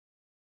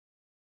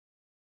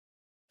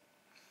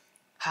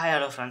Hi,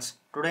 hello friends.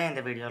 Today in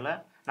the video,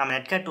 நம்ம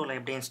Netcat tool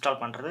எப்படி install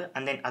பண்றது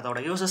and then அதோட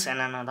uses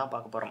என்னன்னு தான்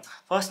பார்க்க போறோம்.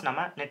 First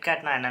நம்ம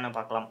Netcatனா என்னன்னு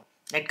பார்க்கலாம்.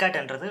 Netcat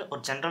என்றது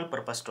ஒரு general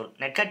purpose tool.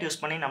 Netcat use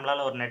பண்ணி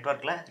நம்மளால ஒரு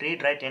நெட்வொர்க்ல read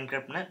write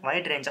encryptனு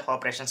wide range of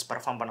operations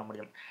perform பண்ண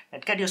முடியும்.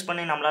 Netcat யூஸ்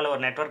பண்ணி நம்மளால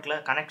ஒரு நெட்வொர்க்ல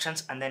connections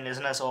and then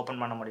listeners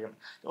open பண்ண முடியும்.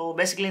 So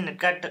basically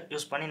Netcat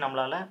யூஸ் பண்ணி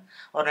நம்மளால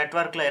ஒரு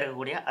நெட்வொர்க்ல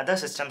இருக்கக்கூடிய other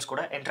systems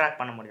கூட interact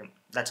பண்ண முடியும்.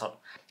 That's all.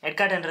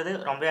 Netcat என்றது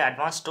ரொம்ப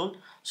advanced tool.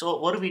 So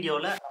ஒரு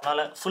வீடியோல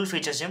நம்மளால full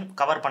featuresயும்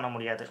கவர் பண்ண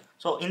முடியாது.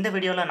 So இந்த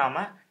வீடியோல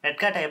நாம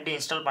Netcat எப்படி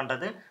இன்ஸ்டால்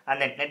பண்றது and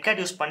then Netcat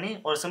யூஸ் பண்ணி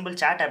ஒரு simple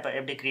chat app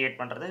எப்படி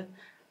கிரியேட் பண்றது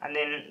and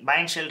then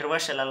bind shell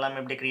reverse shell எல்லாம்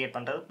எப்படி கிரியேட்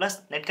பண்றது plus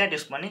Netcat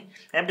யூஸ் பண்ணி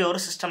எப்படி ஒரு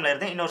சிஸ்டம்ல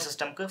இருந்து இன்னொரு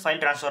சிஸ்டம்க்கு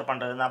ஃபைல் ட்ரான்ஸ்ஃபர்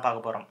பண்றதுன்னு தான்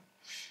பார்க்க போறோம்.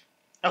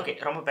 ஓகே,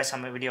 ரொம்ப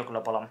பேசாம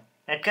வீடியோக்குள்ள போலாம்.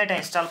 Netcat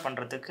இன்ஸ்டால்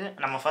பண்றதுக்கு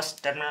நம்ம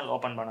ஃபர்ஸ்ட் டெர்மினல்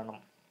ஓபன்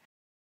பண்ணனும்.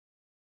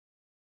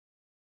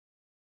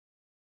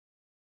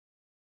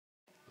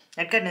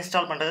 Netcat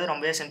இன்ஸ்டால் பண்றது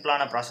ரொம்ப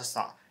சிம்பிளான process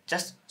தான்.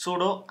 Just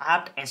sudo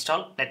apt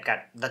install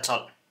netcat. That's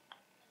all.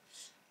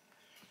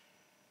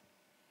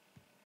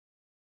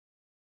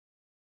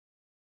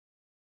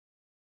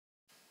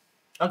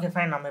 Okay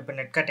fine, நம்ம இப்போ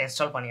Netcat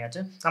இன்ஸ்டால்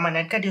பண்ணியாச்சு. நம்ம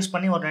Netcat யூஸ்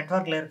பண்ணி ஒரு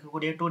நெட்வொர்க்கில்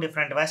இருக்கக்கூடிய 2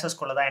 டிஃப்ரெண்ட்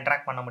டிவைசஸ்க்குள்ள தான்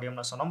இன்ட்ராக்ட் பண்ண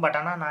முடியும்னு சொன்னோம். பட்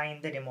ஆனால் நான்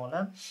இந்த டெமோவில்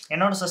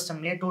என்னோட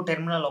சிஸ்டம்லேயே 2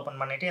 டெர்மினல் ஓப்பன்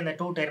பண்ணிவிட்டு இந்த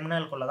 2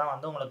 டெர்மினலுக்குள்ளே தான்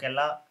வந்து உங்களுக்கு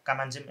எல்லா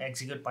கமெண்ட்ஸும்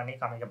எக்ஸிக்யூட் பண்ணி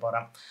காமிக்க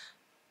போகிறேன்.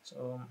 ஸோ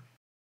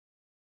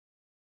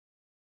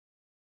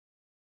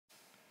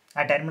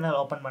நான்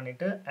டெர்மினல் ஓப்பன்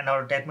பண்ணிவிட்டு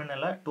என்னோட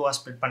டெர்மினலை 2ஆக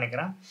ஸ்ப்ளிட்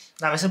பண்ணிக்கிறேன்.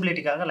 நான்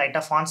விசிபிலிட்டிக்காக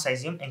லைட்டாக ஃபாண்ட்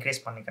சைஸையும்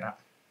இன்க்ரீஸ் பண்ணிக்கிறேன்.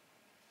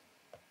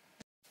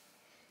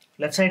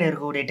 லெஃப்ட் சைடு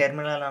இருக்கக்கூடிய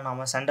டெர்மினலில்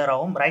நம்ம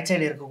சென்டராகவும் ரைட்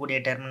சைடு இருக்கக்கூடிய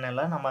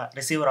டெர்மினலில் நம்ம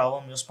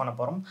ரிசீவராகவும் யூஸ் பண்ண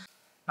போகிறோம்.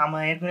 நம்ம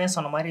ஏற்கனவே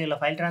சொன்ன மாதிரி இல்லை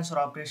ஃபைல்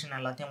ட்ரான்ஸ்ஃபர் ஆப்ரேஷன்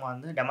எல்லாத்தையும்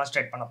வந்து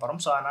டெமான்ஸ்ட்ரேட் பண்ண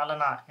போகிறோம். ஸோ அதனால்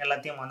நான்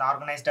எல்லாத்தையும் வந்து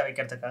ஆர்கனைஸ்டாக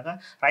வைக்கிறதுக்காக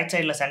ரைட்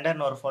சைடில்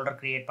சென்டர்னு ஒரு ஃபோல்டர்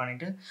க்ரியேட்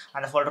பண்ணிவிட்டு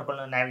அந்த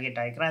ஃபோல்டருக்குள்ளே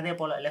நேவிகேட் ஆகிக்கிறேன். அதே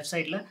போல் லெஃப்ட்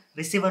சைடில்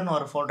ரிசீவர்னு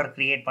ஒரு ஃபோல்டர்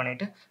க்ரியேட்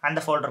பண்ணிவிட்டு அந்த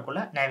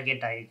ஃபோல்டருக்குள்ளே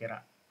நேவிகேட்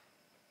ஆகிக்கிறேன்.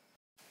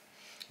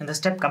 இந்த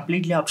ஸ்டெப்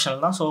கம்ப்ளீட்லி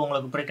ஆப்ஷனல் தான். ஸோ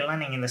உங்களுக்கு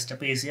பிடிக்கலாம், நீங்கள் இந்த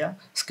ஸ்டெப் ஈஸியாக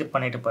ஸ்கிப்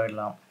பண்ணிவிட்டு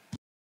போயிடலாம்.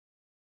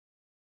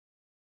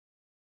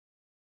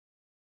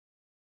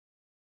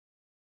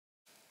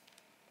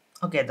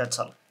 Okay, that's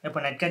all. இப்போ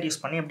Netcat யூஸ்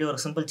பண்ணி எப்படி ஒரு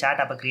சிம்பிள்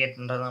சேட் ஆப்பை கிரியேட்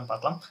பண்ணுறதுன்னு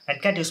பார்க்கலாம்.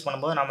 Netcat யூஸ்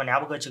பண்ணும்போது நம்ம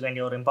ஞாபகம் வச்சுக்க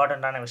வேண்டிய ஒரு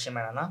இம்பார்ட்டண்ட்டான விஷயம்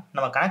என்னென்னா,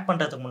 நம்ம கனெக்ட்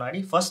பண்ணுறதுக்கு முன்னாடி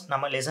ஃபர்ஸ்ட்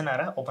நம்ம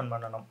லிசனரை ஓப்பன்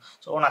பண்ணணும்.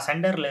 ஸோ நான்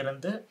சென்டரில்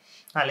இருந்து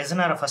நான்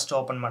லிசனரை ஃபஸ்ட்டு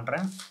ஓப்பன்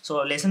பண்ணுறேன். ஸோ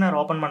லிசனர்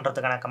ஓப்பன்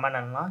பண்ணுறதுக்கான கமெண்ட்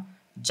என்னென்னா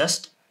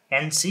ஜஸ்ட்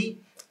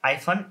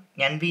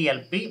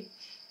nc-nvlp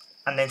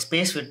அந்த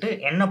ஸ்பேஸ் விட்டு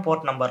என்ன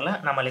போர்ட் நம்பரில்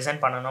நம்ம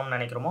லிசன் பண்ணணும்னு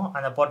நினைக்கிறோமோ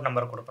அந்த போர்ட்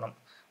நம்பர் கொடுக்கணும்.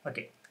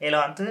 ஓகே,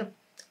 இதில் வந்து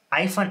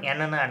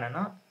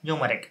என்னென்னா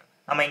நியூமரிக்.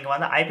 நம்ம இங்கே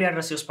வந்து ஐபி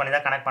அட்ரஸ் யூஸ் பண்ணி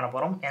தான் கனெக்ட் பண்ண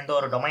போகிறோம். எந்த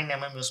ஒரு டொமைன்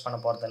நேமும் யூஸ் பண்ண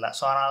போகிறது இல்லை.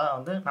 ஸோ அதனால்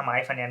வந்து நம்ம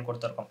 -n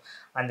கொடுத்துருக்கோம்.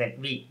 And then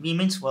we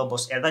means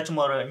verbose. ஏதாச்சும்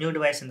ஒரு நியூ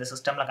டிவைஸ் இந்த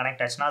சிஸ்டமில்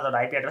கனெக்ட் ஆச்சுன்னா அதோட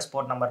IP address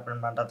port number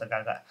print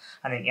பண்ணுறதுக்காக.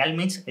 And then L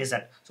means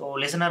listen. So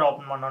listener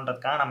open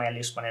பண்ணுன்றதுக்காக நம்ம எல்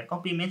யூஸ்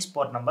பண்ணியிருக்கோம். B means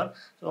port number.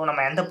 So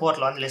நம்ம எந்த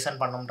போர்ட்டில் வந்து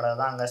லிசன் பண்ணுன்றது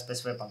தான் அங்கே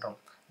ஸ்பெசிஃபை பண்ணுறோம்.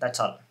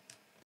 That's all.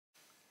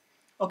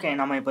 ஓகே,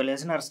 நம்ம இப்போ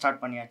லிசனர்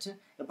ஸ்டார்ட் பண்ணியாச்சு.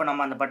 இப்போ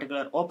நம்ம அந்த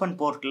பர்டிகுலர் ஓப்பன்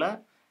போர்ட்டில்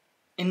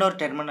இன்னொரு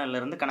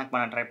டெர்மினல்லேருந்து கனெக்ட்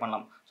பண்ண ட்ரை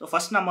பண்ணலாம். ஸோ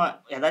ஃபஸ்ட் நம்ம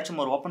ஏதாச்சும்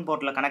ஒரு ஓப்பன்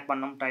போர்ட்டில் கனெக்ட்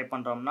பண்ணணும் ட்ரை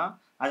பண்ணுறோம்னா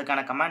அதுக்கான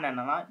கமாண்ட்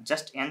என்னென்னா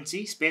ஜஸ்ட் NC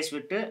ஸ்பேஸ்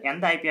விட்டு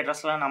எந்த ஐபி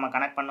அட்ரஸில் நம்ம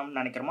கனெக்ட் பண்ணணும்னு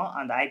நினைக்கிறோமோ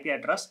அந்த ஐபி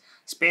அட்ரஸ்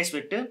ஸ்பேஸ்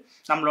விட்டு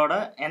நம்மளோட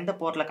எந்த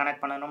போர்ட்டில்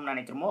கனெக்ட் பண்ணணும்னு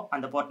நினைக்கிறோமோ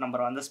அந்த போர்ட்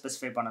நம்பரை வந்து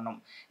ஸ்பெசிஃபை பண்ணணும்.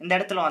 இந்த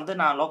இடத்துல வந்து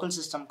நான் லோக்கல்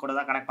சிஸ்டம் கூட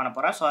தான் கனெக்ட் பண்ண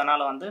போகிறேன். ஸோ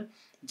அதனால் வந்து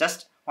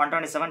ஜஸ்ட்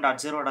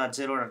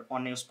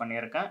 127.0.0.1 யூஸ்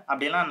பண்ணியிருக்கேன்.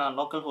 அப்படிலாம் நான்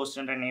லோக்கல்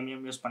ஹோஸ்ட்ன்ற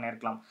நேமையும் யூஸ்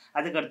பண்ணியிருக்கலாம்.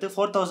 அதுக்கடுத்து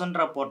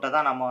 4000 போர்ட்டை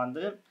தான் நம்ம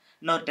வந்து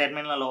இன்னொரு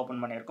டெர்மினல்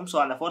ஓப்பன் பண்ணியிருக்கோம். ஸோ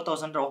அந்த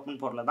 4000 ஓப்பன்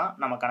போர்ட்டில் தான்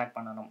நம்ம கனெக்ட்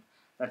பண்ணணும்.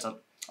 That's all.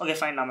 ஓகே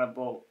ஃபைன், நம்ம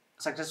இப்போது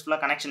சக்ஸஸ்ஃபுல்லாக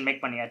கனெக்ஷன்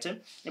மேக் பண்ணியாச்சு.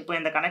 இப்போ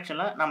இந்த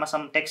கனெக்ஷனில் நம்ம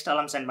சம் டெக்ஸ்ட்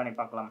எல்லாம் சென்ட் பண்ணி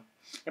பார்க்கலாம்.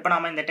 இப்போ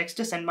நம்ம இந்த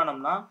டெக்ஸ்ட்டு சென்ட்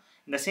பண்ணோம்னா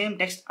இந்த same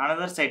text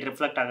another side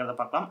reflect ஆகிறத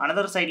பார்க்கலாம்.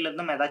 அனதர்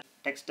சைட்லேருந்து நம்ம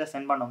ஏதாச்சும் டெக்ஸ்ட்டை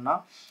சென்ட் பண்ணோம்னா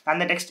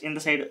அந்த டெக்ஸ்ட்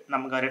இந்த சைடு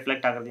நமக்கு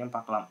ரிஃப்ளெக்ட் ஆகிறதையும்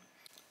பார்க்கலாம்.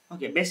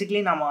 ஓகே, பேசிக்லி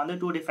நம்ம வந்து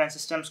 2 டிஃப்ரெண்ட்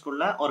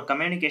சிஸ்டம்ஸ்குள்ளே ஒரு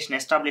கம்யூனிகேஷன்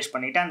எஸ்டாப்ளிஷ்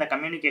பண்ணிவிட்டு அந்த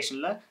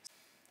கம்யூனிகேஷனில்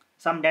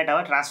சம்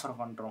டேட்டாவை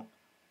ட்ரான்ஸ்ஃபர் பண்ணுறோம்.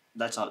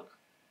 That's all.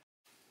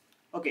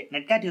 Okay,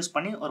 Netcat use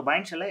பண்ணி ஒரு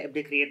பைண்ட் ஷெல்லை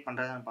எப்படி கிரியேட்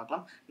பண்ணுறதுன்னு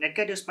பார்க்கலாம்.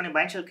 Netcat யூஸ் பண்ணி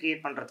பைண்ட் ஷெல்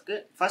கிரியேட் பண்ணுறதுக்கு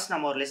ஃபர்ஸ்ட்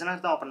நம்ம ஒரு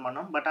லிசனர் தான் ஓப்பன்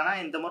பண்ணணும். பட் ஆனால்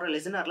இந்த முறை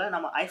லிசனரில்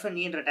நம்ம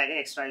 -e டேகை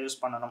எக்ஸ்ட்ரா யூஸ்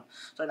பண்ணணும்.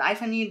 ஸோ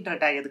இந்த -e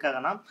டேக்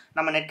எதுக்காகனா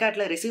நம்ம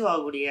Netcatல ரிசீவ்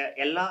ஆகக்கூடிய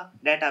எல்லா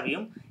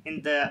டேட்டாவையும்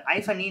இந்த -e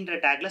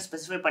டேக்கில்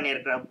ஸ்பெசிஃபை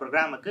பண்ணியிருக்கிற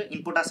ப்ரோக்ராமுக்கு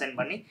இன்புட்டாக சென்ட்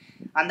பண்ணி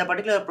அந்த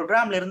பர்டிகுலர்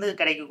ப்ரோக்ராம்லேருந்து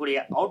கிடைக்கக்கூடிய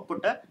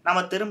அவுட்புட்டை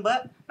நம்ம திரும்ப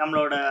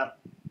நம்மளோட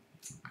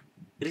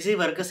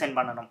ரிசீவருக்கு சென்ட்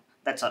பண்ணணும்.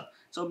 That's all.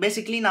 ஸோ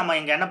பேசிக்லி நம்ம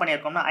இங்கே என்ன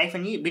பண்ணியிருக்கோம்னா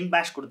 -e bin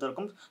bash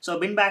கொடுத்துருக்கோம். ஸோ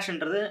bin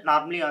bashன்றது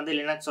நார்மலி வந்து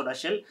லினக்ஸோட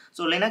ஷெல்.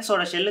 ஸோ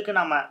லினக்ஸோட ஷெல்லுக்கு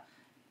நம்ம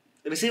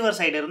ரிசீவர்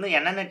சைடு இருந்து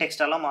என்னென்ன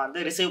டெக்ஸ்ட் எல்லாம்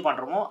வந்து ரிசீவ்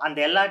பண்ணுறோமோ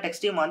அந்த எல்லா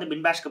டெக்ஸ்ட்டையும் வந்து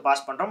bin bashக்கு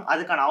பாஸ் பண்ணுறோம்.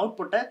 அதுக்கான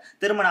அவுட்புட்டை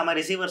திரும்ப நம்ம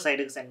ரிசீவர்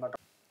சைடுக்கு சென்ட்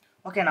பண்ணுறோம்.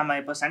 ஓகே, நம்ம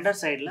இப்போ சென்டர்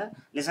சைடில்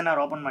லிசனர்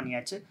ஓப்பன்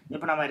பண்ணியாச்சு.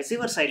 இப்போ நம்ம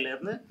ரிசீவர்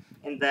சைட்லேருந்து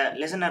இந்த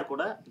லிசனர்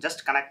கூட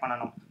ஜஸ்ட் கனெக்ட்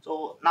பண்ணணும். ஸோ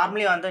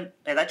நார்மலி வந்து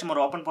ஏதாச்சும்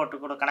ஒரு ஓப்பன்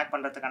போர்ட்டு கூட கனெக்ட்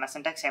பண்ணுறதுக்கான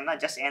சின்டாக்ஸ் என்ன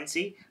just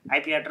NC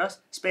IP address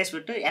space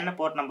விட்டு என்ன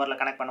போர்ட் நம்பரில்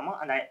கனெக்ட் பண்ணுமோ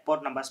அந்த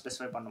போர்ட் நம்பர்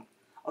ஸ்பெசிஃபை பண்ணும்.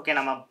 ஓகே,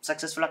 நம்ம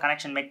சக்ஸஸ்ஃபுல்லாக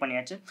கனெக்ஷன் மேக்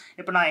பண்ணியாச்சு.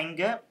 இப்போ நான்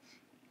இங்கே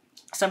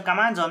சம்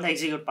கமாண்ட்ஸ் வந்து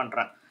எக்ஸிக்யூட்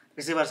பண்ணுறேன்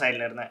ரிசீவர்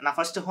சைடில் இருந்து. நான்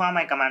ஃபஸ்ட்டு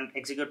ஹூஆமை கமாண்ட்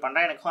எக்ஸிக்யூட்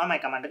பண்ணுறேன். எனக்கு ஹூஆமை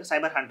கமாண்டுக்கு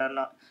சைபர்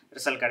ஹண்டர்னு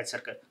ரிசல்ட்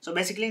கிடச்சிருக்கு. ஸோ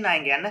பேசிக்கலி நான்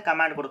இங்கே என்ன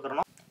கமாண்ட்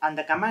கொடுக்குறனோ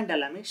அந்த கமாண்ட்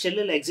எல்லாமே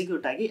ஷெல்லில்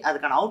எக்ஸிக்யூட் ஆகி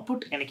அதுக்கான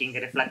அவுட்புட் எனக்கு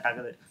இங்கே ரிஃப்ளெக்ட்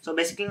ஆகுது. ஸோ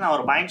பேசிக்கலி நான்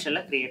ஒரு பைண்ட்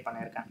ஷெல்லை க்ரியேட்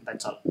பண்ணியிருக்கேன்.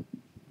 That's all.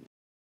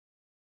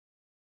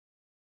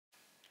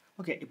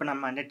 ஓகே, இப்போ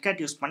நம்ம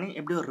நெட்கேட் யூஸ் பண்ணி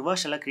எப்படி ஒரு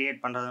ரிவர்ஸ் ஷெல்லை க்ரியேட்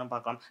பண்ணுறதுன்னு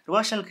பார்க்கலாம்.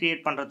 ரிவர்ஸ் ஷெல்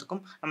க்ரியேட்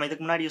பண்ணுறதுக்கும் நம்ம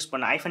இதுக்கு முன்னாடி யூஸ்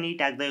பண்ண -e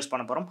டேக் தான் யூஸ்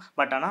பண்ண போகிறோம்.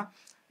 பட் ஆனால்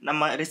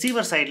நம்ம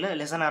ரிசீவர் சைடில்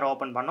லிசனர்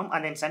ஓப்பன் பண்ணணும்.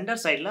 அண்ட் தென் சென்டர்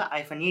சைடில்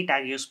 -e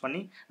டேக் யூஸ்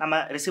பண்ணி நம்ம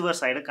ரிசீவர்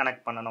சைடு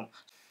கனெக்ட் பண்ணணும்.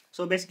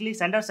 ஸோ பேசிக்கலி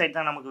சென்டர் சைடு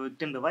தான் நமக்கு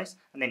victim device,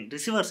 and then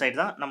receiver side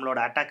தான் நம்மளோட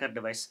அட்டாக்கர்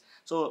டிவைஸ்.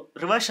 ஸோ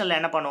ரிவர்ஸ் ஷெல்லில்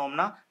என்ன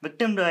பண்ணுவோம்னா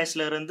விக்டிம்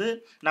டிவைஸ்லேருந்து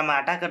நம்ம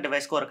அட்டாக்கர்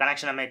டிவைஸ்க்கு ஒரு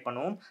கனெக்ஷனை மேக்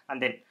பண்ணுவோம்.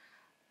 அண்ட் தென்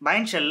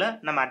பைண்ட் ஷெல்லில்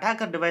நம்ம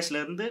அட்டாக்கர்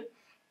டிவைஸ்லேருந்து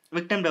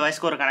விக்டிம்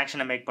டிவைஸ்க்கு ஒரு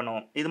கனெக்ஷனை மேக்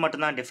பண்ணுவோம். இது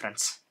மட்டும்தான்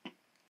டிஃப்ரென்ஸ்.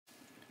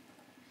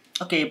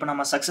 ஓகே, இப்போ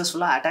நம்ம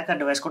சக்ஸஸ்ஃபுல்லாக அட்டாக்கர்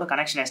டிவைஸ் கூட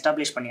கனெக்ஷன்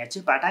எஸ்டாப்ளிஷ் பண்ணியாச்சு.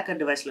 இப்போ அட்டாக்கர்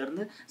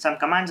டிவைஸ்லேருந்து சம்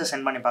கமாண்ட்ஸை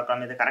சென்ட் பண்ணி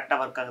பார்க்கலாம். இது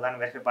கரெக்டாக ஒர்க்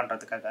ஆகுதான்னு வெரிஃபை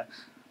பண்ணுறதுக்காக.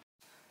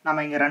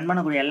 நம்ம இங்கே ரன்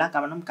பண்ணக்கூடிய எல்லா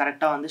கமெண்டும்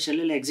கரெக்டாக வந்து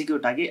ஷெல்லில்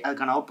எக்ஸிக்யூட் ஆகி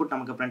அதுக்கான அவுட்புட்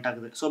நமக்கு பிரிண்ட்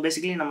ஆகுது. ஸோ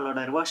பேசிக்கலி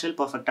நம்மளோட ரிவர்ஸ் ஷெல்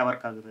பர்ஃபெக்டாக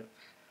ஒர்க் ஆகுது.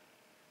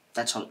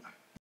 That's all.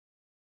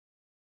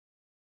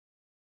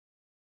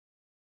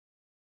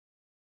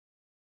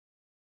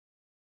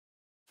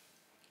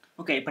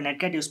 ஓகே, இப்போ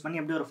நெட்கேட் யூஸ் பண்ணி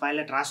எப்படி ஒரு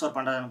ஃபைலை ட்ரான்ஸ்ஃபர்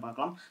பண்ணுறதுன்னு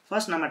பார்க்கலாம்.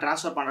 ஃபர்ஸ்ட் நம்ம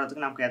ட்ரான்ஸ்ஃபர்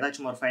பண்ணுறதுக்கு நமக்கு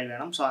ஏதாச்சும் ஒரு ஃபைல்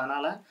வேணும். ஸோ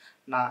அதனால்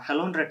நான்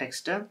ஹெலோன்ற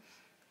டெக்ஸ்ட்டை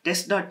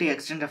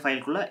test.txt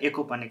ஃபைலுக்குள்ளே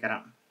எக்கோ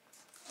பண்ணிக்கிறேன்.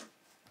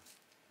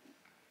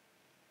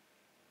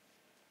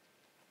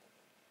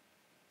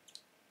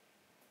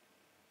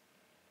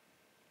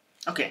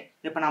 ஓகே,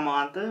 இப்போ நம்ம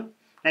வந்து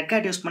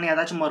நெட்கேட் யூஸ் பண்ணி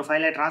ஏதாச்சும் ஒரு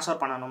ஃபைலை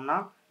ட்ரான்ஸ்ஃபர் பண்ணணும்னா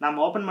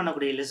நம்ம ஓப்பன்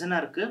பண்ணக்கூடிய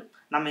லிசனருக்கு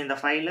நம்ம இந்த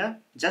ஃபைலை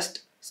ஜஸ்ட்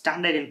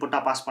ஸ்டாண்டர்ட்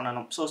இன்புட்டாக பாஸ்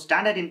பண்ணணும். ஸோ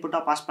ஸ்டாண்டர்ட்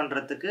இன்புட்டாக பாஸ்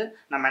பண்ணுறதுக்கு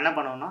நம்ம என்ன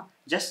பண்ணணும்னா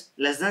just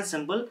less than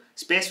simple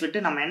space விட்டு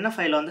நம்ம என்ன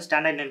ஃபைலை வந்து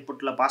ஸ்டாண்டர்ட்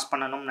இன்புட்டில் பாஸ்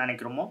பண்ணணும்னு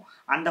நினைக்கிறோமோ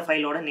அந்த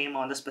ஃபைலோட நேமை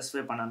வந்து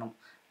ஸ்பெசிஃபை பண்ணணும்.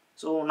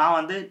 ஸோ நான்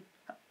வந்து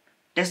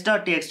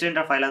test.txt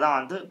ஃபைலை தான்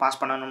வந்து பாஸ்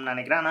பண்ணணும்னு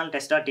நினைக்கிறேன். அதனால்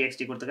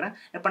test.txt கொடுத்துக்கிறேன்.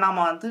 இப்போ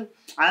நம்ம வந்து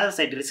அதர்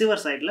சைடு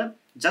ரிசீவர் சைடில்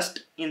ஜஸ்ட்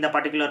இந்த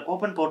பர்டிகுலர்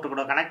ஓப்பன் போர்ட்டு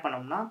கூட கனெக்ட்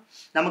பண்ணோம்னா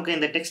நமக்கு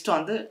இந்த டெக்ஸ்ட்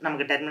வந்து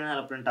நமக்கு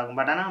டெர்மினலில் பிரிண்ட் ஆகும்.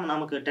 பட் ஆனால்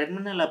நமக்கு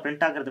டெர்மினலில்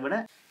பிரிண்ட் ஆகிறத விட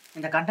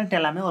இந்த கண்டென்ட்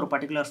எல்லாமே ஒரு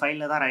பர்டிகுலர்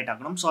ஃபைலில் தான் ரைட்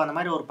ஆகணும். ஸோ அந்த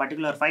மாதிரி ஒரு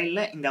பர்டிகுலர் ஃபைலில்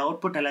இந்த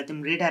அவுட்புட்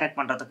எல்லாத்தையும் ரீடைரக்ட்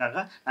பண்ணுறதுக்காக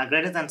நான்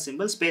கிரேட்டர் தேன்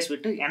சிம்பிள் ஸ்பேஸ்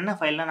விட்டு என்ன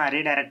ஃபைலில் நான்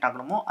ரீடைரக்ட்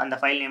ஆகணுமோ அந்த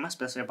ஃபைல் நேமை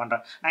ஸ்பெசிஃபை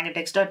பண்ணுறேன். நான் இங்கே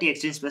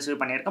test.txt ஸ்பெசிஃபை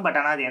பண்ணியிருக்கேன். பட்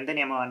ஆனால் அது எந்த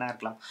நேமாக வேணா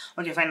இருக்கலாம்.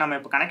 ஓகே ஃபைன், நம்ம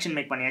இப்போ கனெக்ஷன்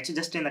மேக் பண்ணியாச்சு.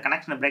 ஜஸ்ட் இந்த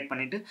கனெக்ஷனை பிரேக்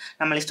பண்ணிவிட்டு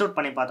நம்ம லிஸ்ட் அவுட்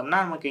பண்ணி பார்த்தோம்னா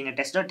நமக்கு இங்கே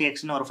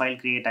test.txt ஒரு ஃபைல்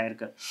கிரியேட்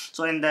ஆயிருக்கு.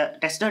 ஸோ இந்த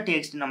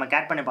test.txt நம்ம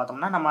கேட் பண்ணி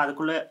பார்த்தோம்னா நம்ம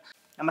அதுக்குள்ளே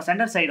நம்ம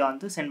சென்டர் சைடு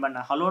வந்து சென்ட்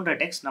பண்ண ஹலோன்ற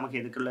டெக்ஸ்ட்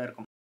நமக்கு இதுக்குள்ளே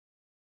இருக்கும்.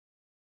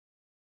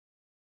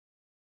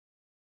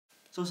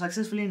 ஸோ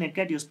சக்ஸஸ்ஃபுல்லி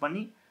நெட்கேட் யூஸ்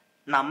பண்ணி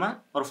நம்ம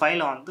ஒரு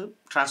ஃபைலை வந்து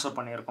ட்ரான்ஸ்ஃபர்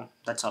பண்ணியிருக்கோம்.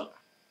 That's all.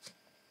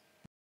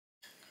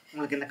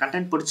 உங்களுக்கு இந்த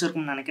கண்டென்ட்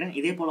பிடிச்சிருக்குன்னு நினைக்கிறேன்.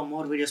 இதே போல்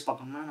மோர் வீடியோஸ்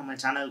பார்க்கணும்னா நம்ம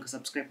சேனலுக்கு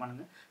சப்ஸ்கிரைப்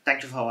பண்ணுங்கள்.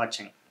 தேங்க்யூ ஃபார்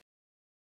வாட்சிங்.